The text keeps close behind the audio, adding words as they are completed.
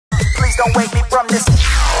please don't wake me from this.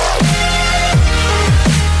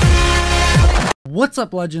 What's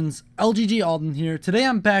up, legends? LGG Alden here. Today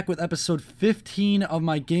I'm back with episode 15 of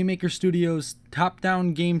my Game Maker Studios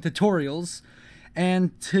top-down game tutorials.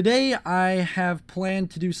 And today I have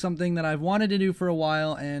planned to do something that I've wanted to do for a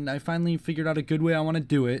while, and I finally figured out a good way I want to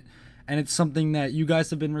do it. And it's something that you guys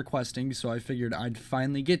have been requesting, so I figured I'd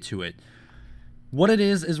finally get to it. What it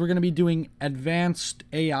is we're going to be doing advanced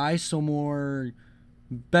AI, so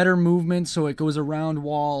better movement, so it goes around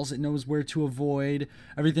walls, it knows where to avoid,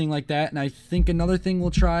 everything like that. And I think another thing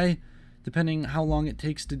we'll try, depending how long it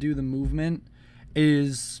takes to do the movement,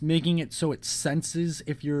 is making it so it senses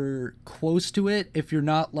if you're close to it. If you're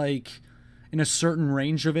not like in a certain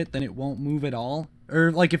range of it, then it won't move at all.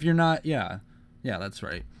 Or like if you're not, yeah, that's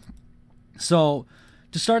right. So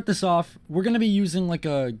to start this off, we're going to be using like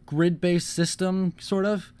a grid-based system, sort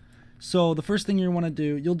of. So the first thing you want to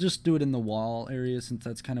do, you'll just do it in the wall area since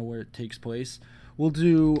that's kind of where it takes place. We'll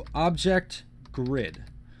do object grid.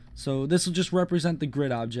 So this will just represent the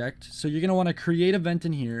grid object. So you're going to want to create a event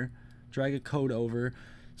in here, drag a code over.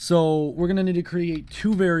 So we're going to need to create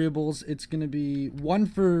two variables. It's going to be one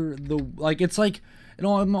for the, like, it's like,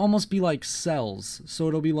 it'll almost be like cells. So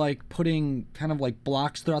it'll be like putting kind of like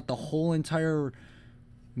blocks throughout the whole entire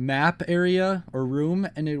map area or room,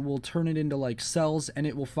 and it will turn it into like cells, and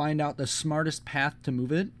it will find out the smartest path to move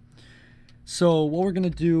it. So what we're going to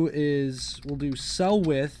do is we'll do cell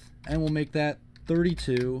width, and we'll make that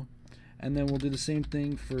 32, and then we'll do the same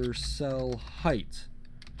thing for cell height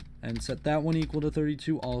and set that one equal to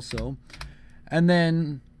 32 also. And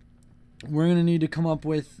then we're going to need to come up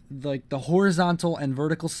with like the horizontal and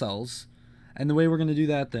vertical cells, and the way we're going to do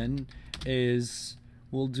that then is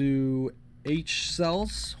we'll do H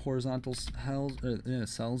cells, horizontal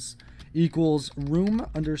cells, equals room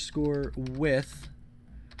underscore width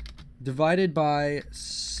divided by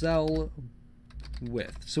cell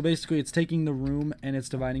width. So basically it's taking the room and it's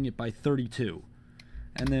dividing it by 32.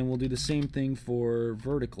 And then we'll do the same thing for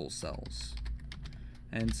vertical cells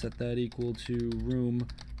and set that equal to room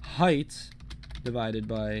height divided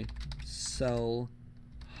by cell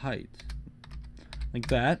height, like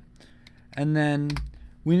that. And then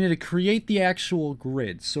we need to create the actual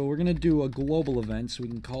grid. So we're going to do a global event, so we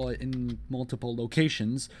can call it in multiple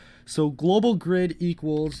locations. So global grid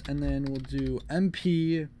equals, and then we'll do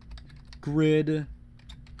MP grid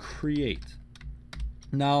create.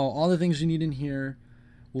 Now all the things you need in here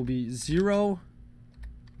will be 0,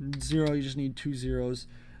 0, you just need 2 zeros.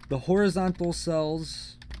 The horizontal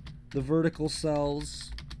cells, the vertical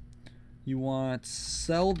cells, you want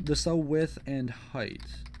the cell width and height.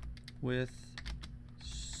 Width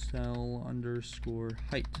cell underscore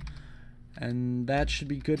height, and that should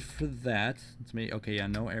be good for that. Let's make, okay, yeah,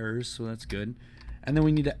 no errors, so that's good. And then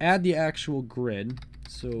we need to add the actual grid,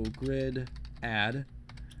 so grid add.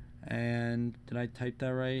 And did I type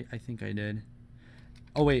that right? I think I did.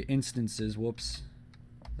 Oh wait, instances, whoops,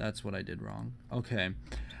 that's what I did wrong. Okay,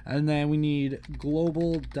 and then we need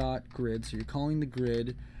global dot grid, so you're calling the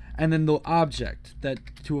grid, and then the object that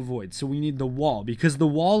to avoid. So we need the wall, because the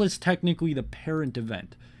wall is technically the parent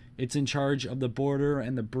event. It's in charge of the border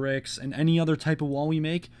and the bricks, and any other type of wall we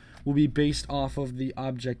make will be based off of the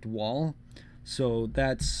object wall. So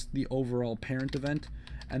that's the overall parent event.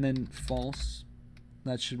 And then false,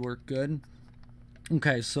 that should work good.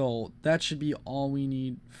 Okay, so that should be all we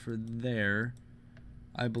need for there,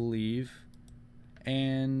 I believe.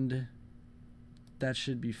 And that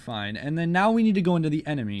should be fine. And then now we need to go into the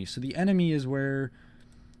enemy. So the enemy is where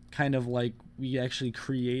kind of like we actually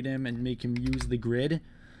create him and make him use the grid.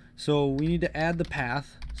 So we need to add the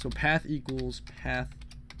path. So path equals path,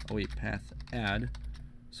 oh wait, path add.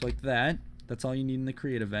 So like that. That's all you need in the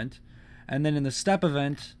create event. And then in the step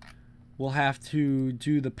event, we'll have to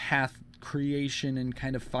do the path creation and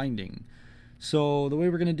kind of finding. So the way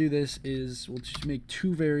we're going to do this is we'll just make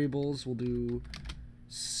two variables. We'll do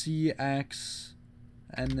cx,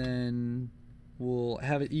 and then we'll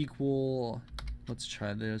have it equal, let's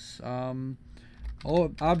try this,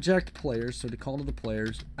 object players, so to call to the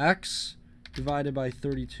players, x divided by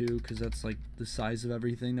 32, because that's like the size of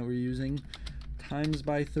everything that we're using, times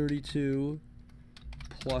by 32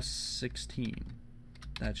 plus 16.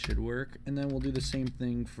 That should work. And then we'll do the same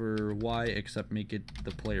thing for y, except make it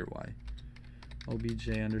the player y. obj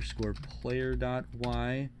underscore player dot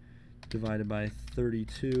y divided by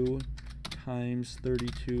 32 times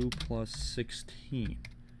 32 plus 16.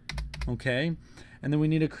 Okay, and then we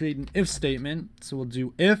need to create an if statement. So we'll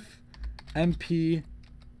do if mp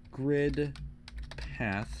grid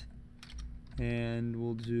path, and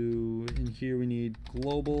we'll do, in here we need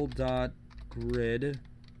global dot grid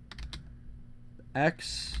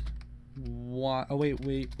x Y. Oh,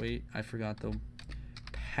 wait. I forgot the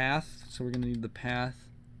path. So we're going to need the path.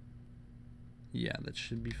 Yeah, that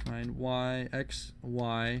should be fine. Y, X,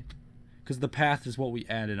 Y. Because the path is what we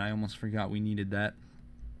added. I almost forgot we needed that.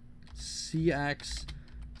 CX,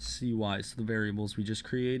 CY. So the variables we just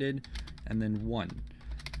created. And then 1.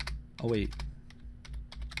 Oh, wait.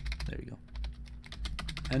 There we go.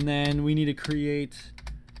 And then we need to create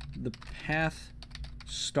the path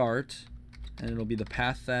start. And it'll be the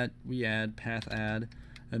path that we add, path add.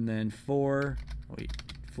 And then 4. Oh, wait.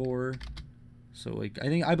 4. So, like,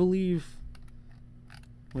 I believe...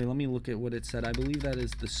 Wait, let me look at what it said. I believe that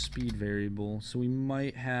is the speed variable. So we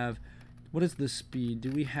might have... What is the speed? Do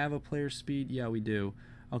we have a player speed? Yeah, we do.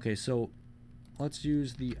 Okay, so let's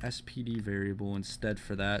use the SPD variable instead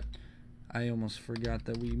for that. I almost forgot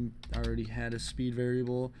that we already had a speed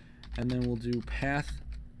variable. And then we'll do path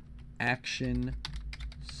action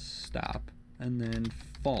stop. And then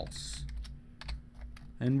false.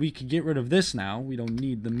 And we could get rid of this now. We don't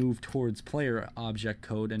need the move towards player object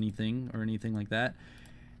code anything like that.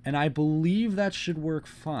 And I believe that should work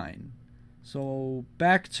fine. So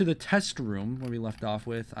back to the test room where we left off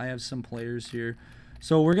with. I have some players here.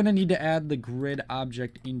 So we're going to need to add the grid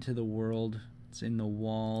object into the world. It's in the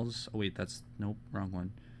walls. Oh, wait, that's... Nope, wrong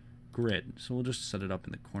one. Grid. So we'll just set it up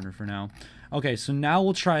in the corner for now. Okay, so now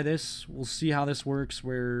we'll try this. We'll see how this works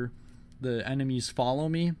where the enemies follow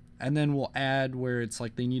me. And then we'll add where it's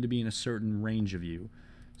like they need to be in a certain range of you.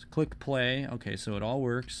 So click play. Okay, so it all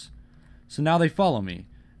works. So now they follow me.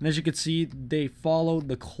 And as you can see, they follow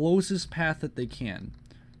the closest path that they can.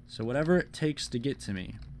 So whatever it takes to get to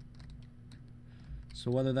me. So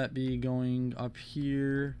whether that be going up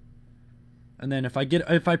here. And then if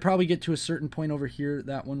I probably get to a certain point over here,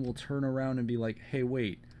 that one will turn around and be like, hey,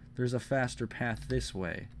 wait, there's a faster path this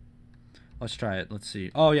way. Let's try it. Let's see.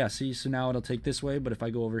 Oh, yeah, see? So now it'll take this way, but if I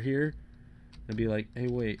go over here, it'll be like, hey,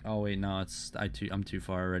 wait. Oh, wait, no, I'm too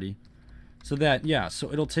far already. So that, yeah,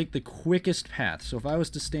 so it'll take the quickest path. So if I was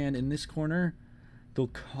to stand in this corner, they'll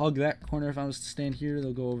hug that corner. If I was to stand here,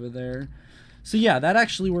 they'll go over there. So yeah, that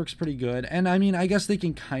actually works pretty good. And I mean, I guess they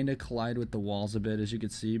can kind of collide with the walls a bit, as you can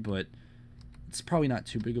see, but it's probably not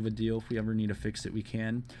too big of a deal. If we ever need to fix it, we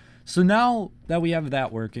can. So now that we have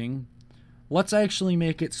that working, let's actually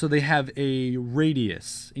make it so they have a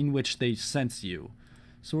radius in which they sense you.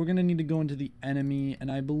 So we're going to need to go into the enemy,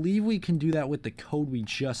 and I believe we can do that with the code we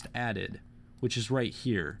just added, which is right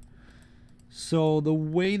here. So the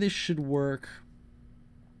way this should work,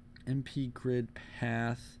 MP grid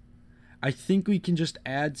path, I think we can just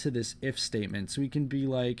add to this if statement. So we can be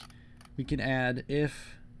like, we can add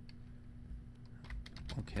if,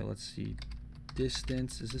 okay, let's see,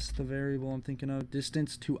 distance, is this the variable I'm thinking of?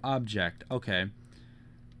 Distance to object, okay.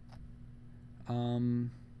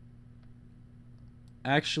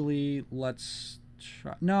 Actually, let's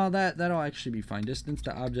try, no, that'll actually be fine. Distance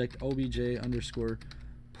to object, obj underscore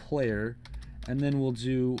player, and then we'll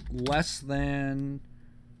do less than,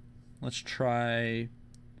 let's try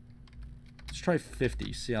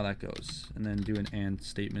 50, see how that goes, and then do an and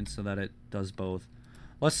statement so that it does both.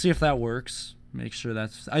 Let's see if that works. Make sure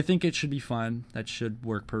that's, I think it should be fine. That should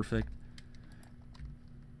work perfect.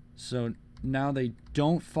 So now they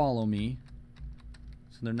don't follow me.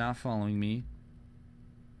 So they're not following me.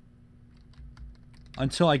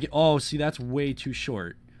 Until I get, oh, see, that's way too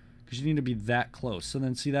short. Because you need to be that close. So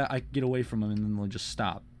then, see that? I get away from them and then they'll just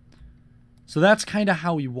stop. So that's kind of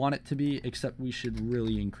how we want it to be, except we should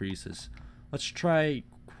really increase this. Let's try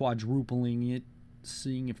quadrupling it,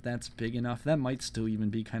 seeing if that's big enough. That might still even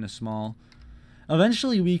be kind of small.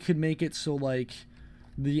 Eventually, we could make it so, like,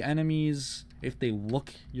 the enemies, if they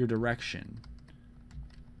look your direction.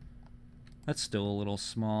 That's still a little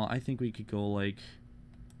small. I think we could go, like,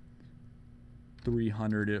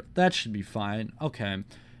 300. That should be fine. Okay.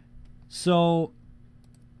 So,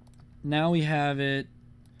 now we have it.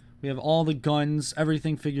 We have all the guns,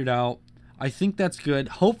 everything figured out. I think that's good.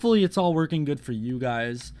 Hopefully, it's all working good for you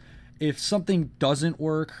guys. If something doesn't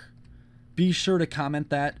work, be sure to comment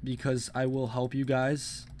that, because I will help you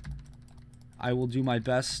guys. I will do my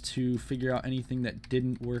best to figure out anything that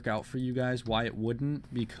didn't work out for you guys, why it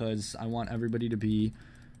wouldn't, because I want everybody to be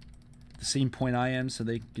the same point I am so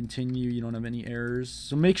they can continue, you don't have any errors.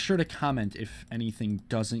 So make sure to comment if anything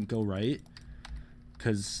doesn't go right,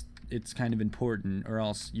 because it's kind of important, or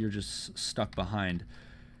else you're just stuck behind.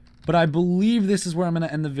 But I believe this is where I'm going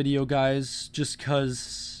to end the video, guys, just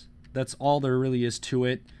because that's all there really is to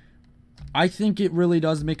it. I think it really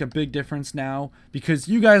does make a big difference now, because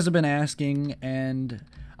you guys have been asking, and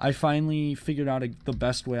I finally figured out the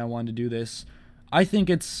best way I wanted to do this. I think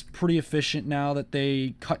it's pretty efficient now that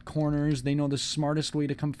they cut corners. They know the smartest way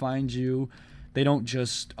to come find you. They don't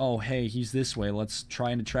just, oh, hey, he's this way, let's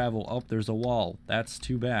try to travel. Oh, there's a wall. That's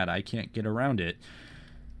too bad. I can't get around it.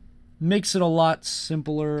 Makes it a lot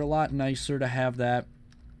simpler, a lot nicer to have that.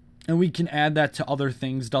 And we can add that to other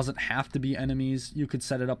things. Doesn't have to be enemies. You could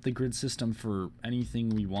set it up the grid system for anything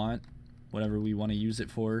we want, whatever we want to use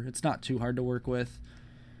it for. It's not too hard to work with.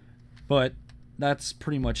 But that's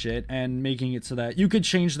pretty much it. And making it so that you could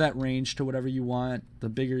change that range to whatever you want. The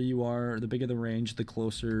bigger you are, the bigger the range, the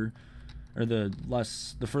closer, or the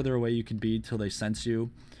further away you could be till they sense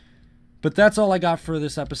you. But that's all I got for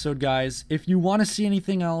this episode, guys. If you want to see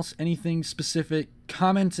anything else, anything specific,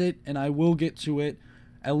 comment it and I will get to it.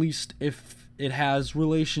 At least if it has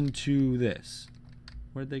relation to this.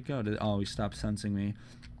 Where'd they go? Oh, he stopped sensing me.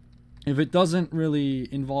 If it doesn't really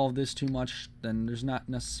involve this too much, then there's not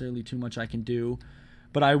necessarily too much I can do.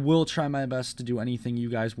 But I will try my best to do anything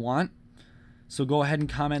you guys want. So go ahead and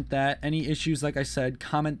comment that. Any issues, like I said,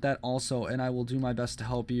 comment that also, and I will do my best to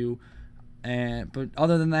help you. But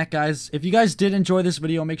other than that, guys, if you guys did enjoy this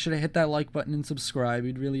video, make sure to hit that like button and subscribe.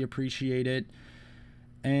 We'd really appreciate it.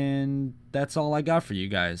 And that's all I got for you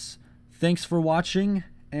guys. Thanks for watching,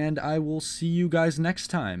 and I will see you guys next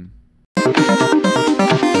time.